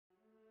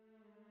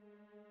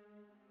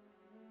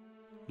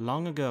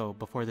Long ago,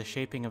 before the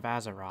shaping of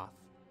Azeroth,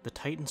 the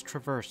Titans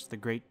traversed the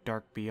great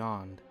dark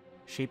beyond,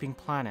 shaping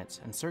planets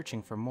and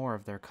searching for more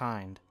of their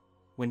kind.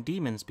 When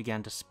demons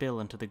began to spill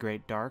into the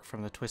great dark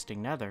from the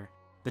twisting nether,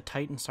 the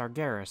Titan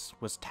Sargeras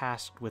was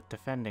tasked with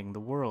defending the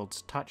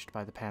worlds touched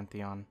by the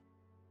Pantheon.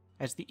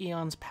 As the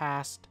eons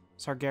passed,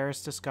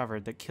 Sargeras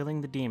discovered that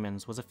killing the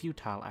demons was a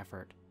futile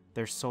effort.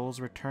 Their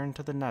souls returned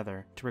to the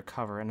nether to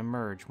recover and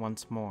emerge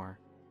once more.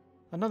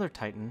 Another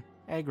Titan,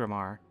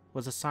 Agramar,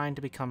 was assigned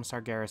to become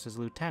Sargeras'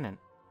 lieutenant,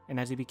 and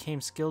as he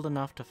became skilled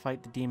enough to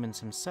fight the demons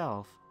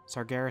himself,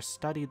 Sargeras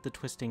studied the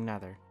twisting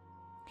nether.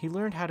 He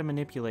learned how to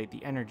manipulate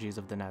the energies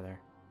of the nether,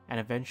 and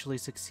eventually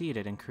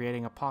succeeded in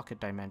creating a pocket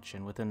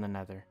dimension within the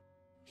nether.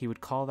 He would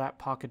call that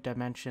pocket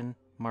dimension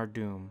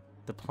Mardum,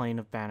 the plane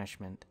of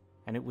banishment,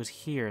 and it was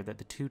here that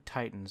the two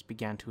Titans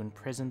began to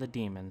imprison the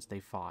demons they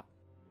fought.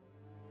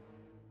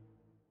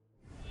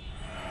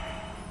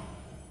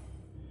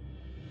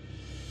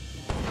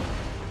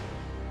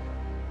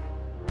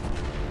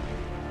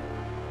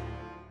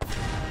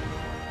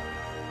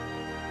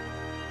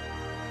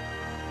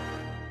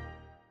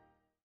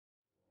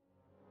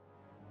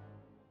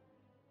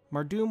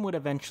 Mardum would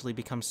eventually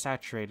become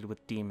saturated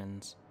with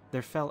demons,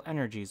 their fell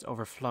energies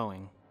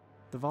overflowing.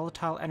 The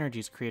volatile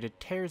energies created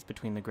tears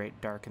between the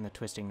Great Dark and the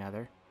Twisting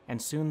Nether,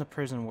 and soon the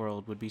prison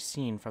world would be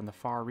seen from the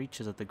far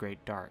reaches of the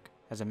Great Dark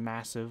as a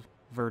massive,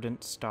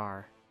 verdant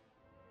star.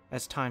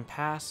 As time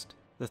passed,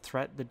 the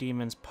threat the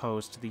demons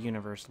posed to the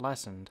universe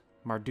lessened,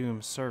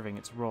 Mardum serving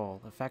its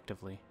role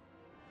effectively.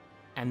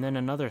 And then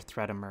another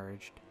threat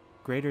emerged,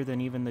 greater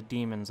than even the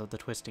demons of the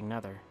Twisting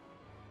Nether.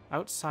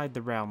 Outside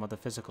the realm of the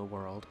physical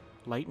world,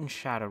 light and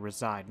shadow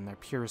reside in their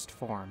purest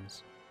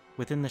forms.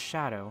 Within the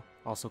shadow,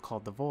 also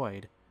called the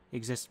Void,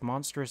 exist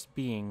monstrous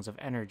beings of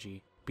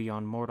energy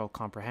beyond mortal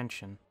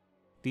comprehension.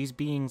 These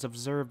beings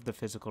observed the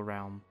physical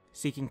realm,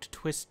 seeking to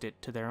twist it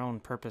to their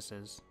own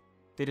purposes.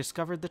 They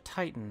discovered the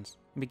Titans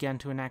and began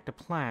to enact a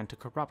plan to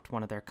corrupt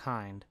one of their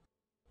kind.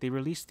 They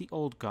released the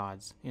old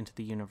gods into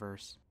the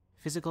universe,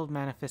 physical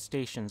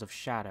manifestations of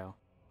shadow,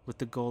 with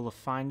the goal of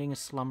finding a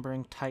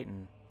slumbering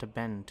Titan to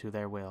bend to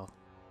their will.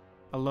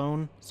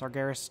 Alone,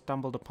 Sargeras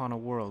stumbled upon a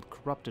world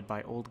corrupted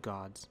by old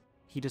gods.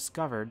 He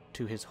discovered,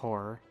 to his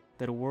horror,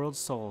 that a world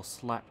soul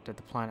slept at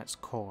the planet's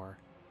core,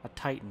 a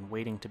Titan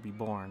waiting to be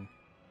born.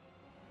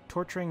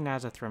 Torturing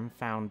Nazathrim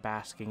found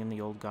basking in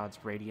the old god's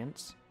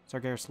radiance,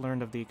 Sargeras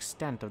learned of the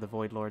extent of the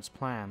Void Lord's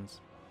plans.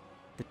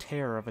 The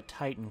terror of a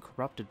Titan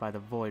corrupted by the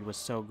Void was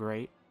so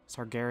great,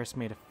 Sargeras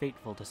made a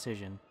fateful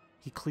decision.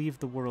 He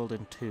cleaved the world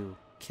in two,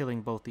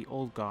 killing both the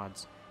old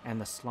gods and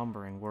the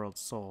slumbering world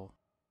soul.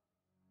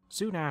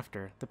 Soon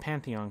after, the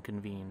Pantheon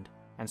convened,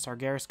 and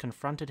Sargeras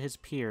confronted his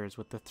peers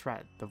with the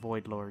threat the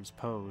Void Lords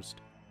posed.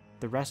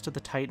 The rest of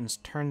the Titans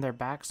turned their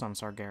backs on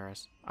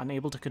Sargeras,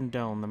 unable to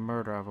condone the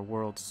murder of a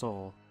world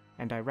soul,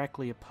 and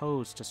directly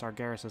opposed to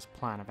Sargeras'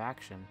 plan of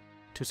action.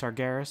 To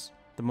Sargeras,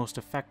 the most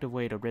effective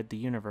way to rid the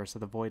universe of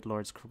the Void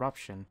Lord's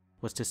corruption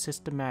was to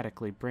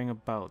systematically bring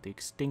about the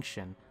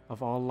extinction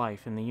of all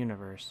life in the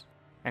universe,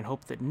 and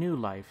hope that new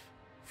life,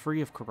 free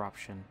of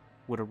corruption,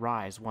 would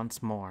arise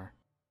once more.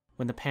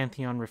 When the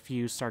Pantheon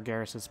refused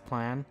Sargeras'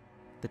 plan,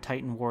 the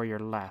Titan warrior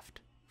left,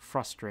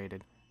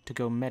 frustrated, to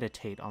go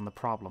meditate on the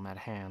problem at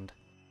hand.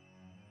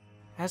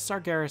 As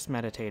Sargeras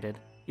meditated,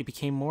 it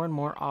became more and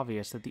more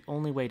obvious that the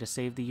only way to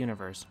save the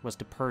universe was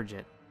to purge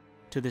it.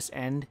 To this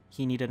end,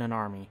 he needed an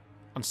army,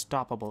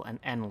 unstoppable and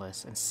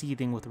endless and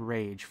seething with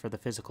rage for the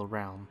physical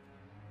realm.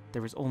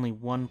 There was only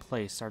one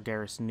place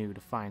Sargeras knew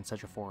to find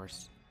such a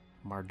force: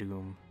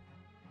 Mardum.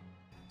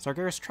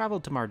 Sargeras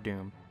traveled to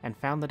Mardum and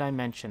found the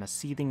dimension a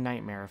seething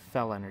nightmare of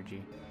fell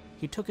energy.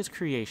 He took his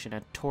creation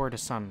and tore it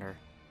asunder.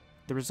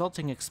 The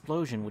resulting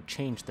explosion would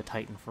change the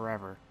Titan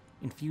forever,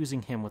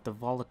 infusing him with the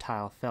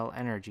volatile fell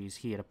energies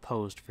he had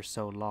opposed for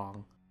so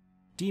long.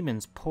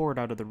 Demons poured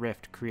out of the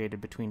rift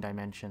created between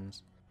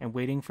dimensions, and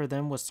waiting for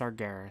them was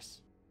Sargeras.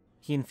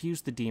 He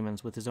infused the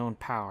demons with his own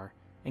power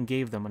and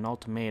gave them an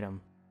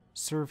ultimatum: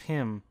 serve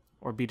him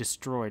or be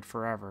destroyed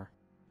forever.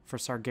 For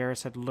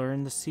Sargeras had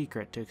learned the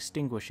secret to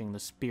extinguishing the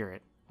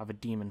spirit of a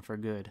demon for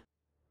good.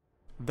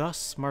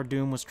 Thus,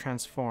 Mardum was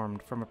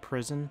transformed from a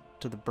prison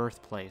to the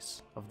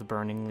birthplace of the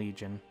Burning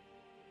Legion.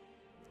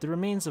 The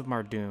remains of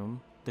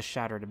Mardum, the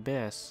Shattered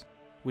Abyss,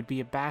 would be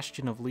a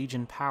bastion of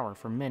Legion power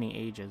for many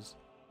ages.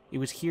 It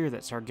was here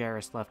that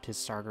Sargeras left his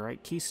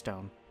Sargerite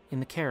keystone, in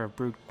the care of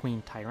Brood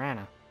Queen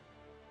Tyranna.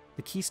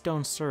 The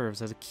keystone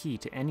serves as a key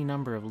to any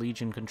number of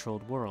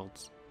Legion-controlled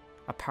worlds,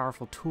 a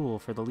powerful tool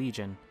for the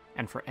Legion,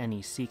 and for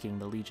any seeking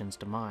the Legion's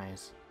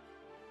demise.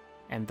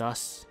 And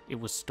thus, it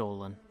was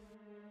stolen.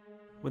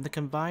 When the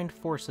combined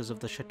forces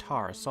of the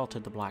Shatar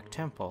assaulted the Black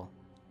Temple,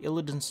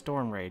 Illidan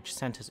Stormrage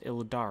sent his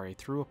Illidari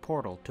through a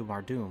portal to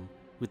Mardum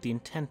with the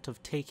intent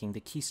of taking the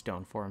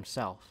keystone for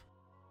himself.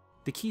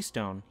 The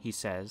keystone, he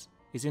says,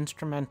 is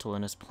instrumental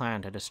in his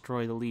plan to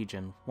destroy the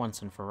Legion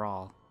once and for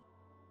all.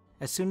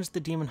 As soon as the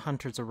demon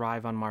hunters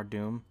arrive on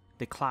Mardum,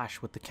 they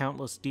clash with the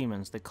countless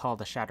demons they call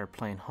the Shattered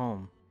Plane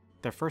home.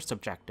 Their first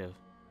objective: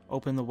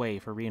 open the way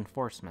for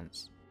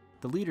reinforcements.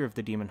 The leader of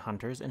the Demon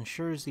Hunters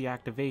ensures the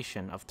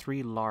activation of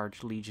 3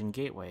 large Legion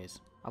gateways,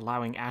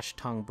 allowing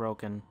Ashtongue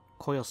Broken,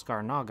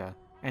 Coilscar Naga,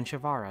 and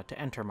Shavara to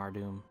enter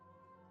Mardum.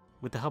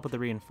 With the help of the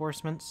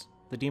reinforcements,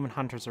 the Demon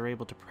Hunters are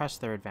able to press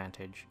their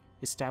advantage,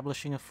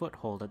 establishing a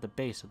foothold at the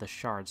base of the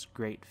Shard's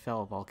great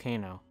fell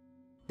volcano.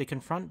 They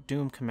confront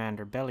Doom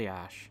Commander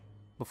Beliash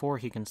before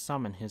he can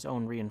summon his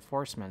own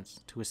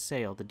reinforcements to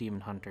assail the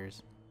Demon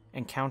Hunters,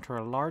 and counter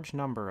a large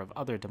number of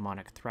other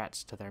demonic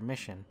threats to their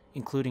mission,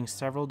 including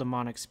several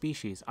demonic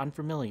species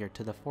unfamiliar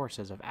to the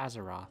forces of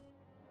Azeroth.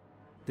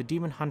 The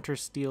Demon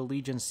Hunters steal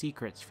Legion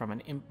secrets from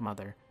an Imp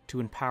Mother to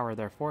empower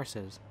their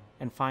forces,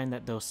 and find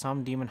that though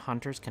some Demon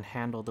Hunters can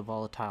handle the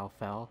volatile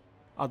Fel,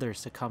 others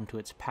succumb to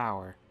its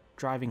power,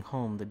 driving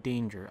home the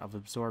danger of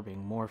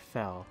absorbing more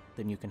Fel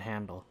than you can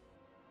handle.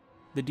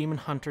 The Demon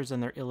Hunters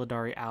and their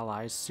Illidari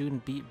allies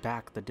soon beat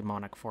back the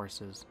demonic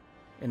forces,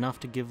 enough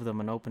to give them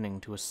an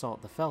opening to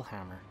assault the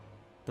Felhammer,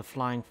 the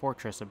flying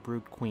fortress of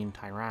Brood Queen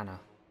Tyrana.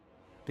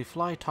 They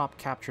fly atop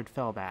captured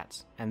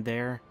Felbats, and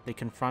there they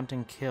confront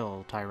and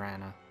kill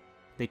Tyrana.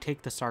 They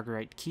take the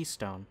Sargerite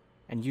Keystone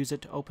and use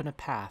it to open a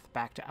path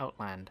back to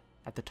Outland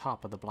at the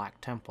top of the Black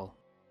Temple.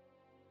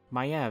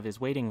 Maiev is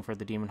waiting for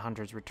the Demon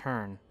Hunters'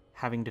 return,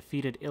 having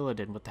defeated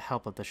Illidan with the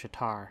help of the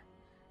Shatar.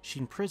 She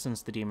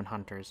imprisons the Demon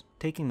Hunters,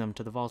 taking them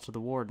to the Vault of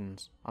the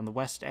Wardens, on the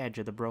west edge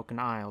of the Broken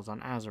Isles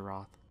on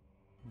Azeroth.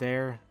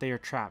 There they are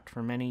trapped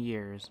for many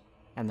years,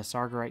 and the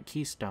Sargerite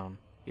Keystone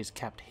is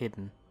kept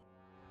hidden.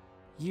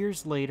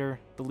 Years later,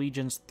 the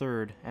Legion's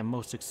third and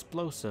most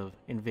explosive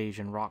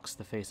invasion rocks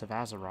the face of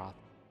Azeroth.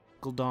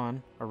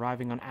 Gul'dan,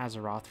 arriving on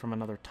Azeroth from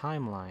another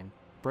timeline,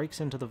 breaks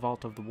into the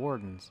Vault of the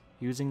Wardens,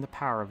 using the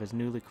power of his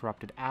newly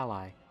corrupted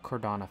ally,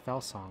 Cordana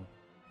Felsong.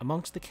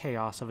 Amongst the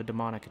chaos of a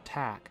demonic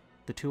attack,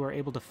 the two are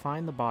able to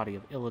find the body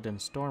of Illidan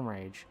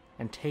Stormrage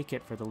and take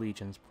it for the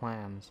Legion's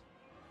plans.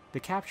 The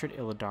captured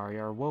Illidari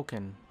are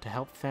woken to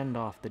help fend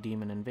off the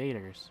demon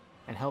invaders,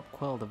 and help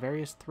quell the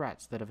various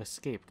threats that have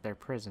escaped their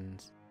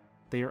prisons.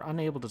 They are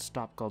unable to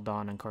stop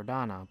Gul'dan and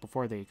Cordana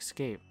before they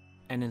escape,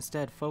 and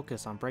instead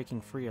focus on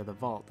breaking free of the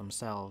vault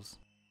themselves.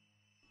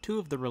 2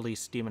 of the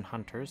released Demon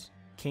Hunters,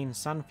 Kain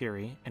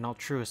Sunfury and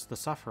Altruis the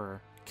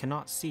Sufferer,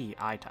 cannot see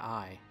eye to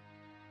eye.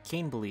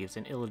 Kain believes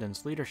in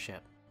Illidan's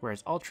leadership,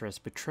 whereas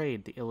Altruis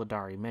betrayed the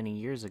Illidari many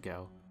years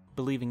ago,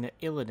 believing that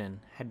Illidan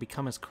had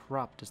become as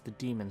corrupt as the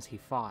demons he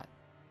fought.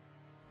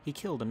 He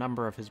killed a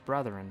number of his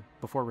brethren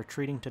before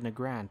retreating to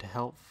Nagran to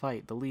help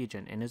fight the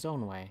Legion in his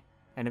own way,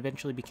 and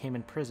eventually became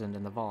imprisoned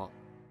in the vault.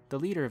 The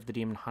leader of the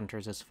Demon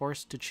Hunters is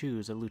forced to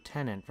choose a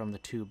lieutenant from the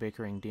 2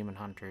 bickering Demon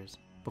Hunters,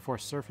 before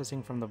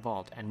surfacing from the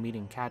vault and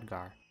meeting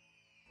Khadgar.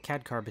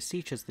 Khadgar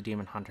beseeches the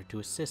Demon Hunter to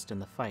assist in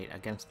the fight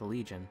against the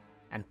Legion,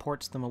 and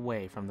ports them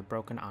away from the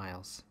Broken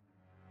Isles.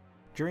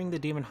 During the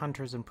Demon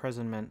Hunter's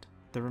imprisonment,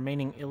 the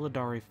remaining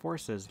Illidari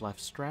forces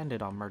left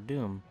stranded on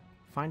Mardum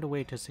find a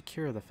way to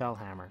secure the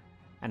Felhammer,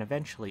 and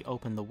eventually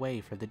open the way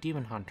for the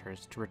Demon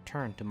Hunters to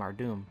return to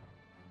Mardum.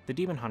 The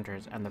Demon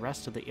Hunters and the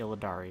rest of the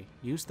Illidari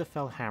used the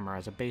Felhammer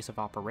as a base of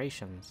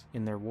operations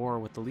in their war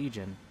with the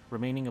Legion,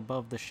 remaining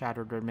above the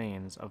shattered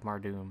remains of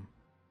Mardum.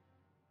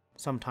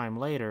 Sometime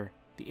later,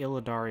 the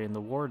Illidari and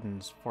the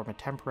Wardens form a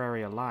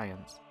temporary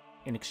alliance.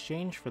 In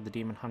exchange for the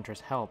Demon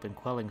Hunters' help in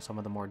quelling some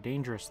of the more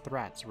dangerous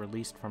threats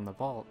released from the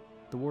vault,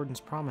 the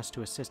Wardens promise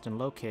to assist in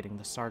locating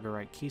the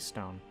Sargerite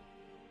Keystone.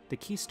 The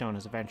Keystone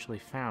is eventually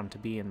found to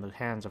be in the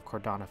hands of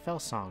Cordana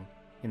Felsong,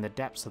 in the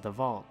depths of the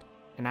vault,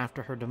 and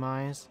after her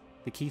demise,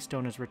 the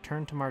Keystone is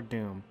returned to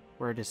Mardum,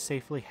 where it is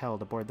safely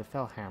held aboard the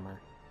Felhammer,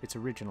 its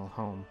original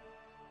home.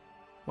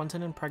 Once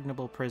an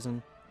impregnable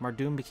prison,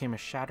 Mardum became a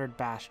shattered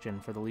bastion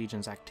for the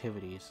Legion's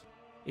activities.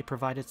 It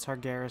provided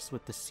Sargeras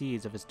with the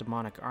seeds of his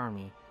demonic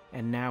army,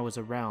 and now is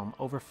a realm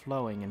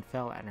overflowing in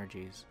Fel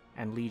energies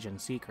and Legion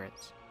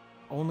secrets.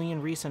 Only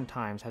in recent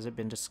times has it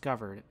been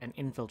discovered and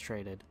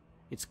infiltrated,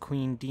 its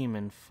queen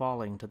demon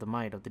falling to the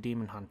might of the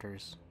Demon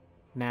Hunters.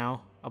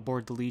 Now,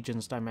 aboard the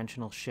Legion's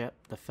dimensional ship,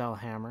 the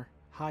Felhammer,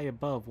 high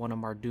above one of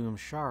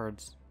Mardum's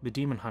shards, the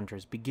Demon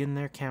Hunters begin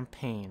their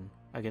campaign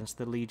against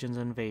the Legion's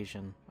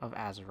invasion of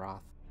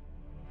Azeroth.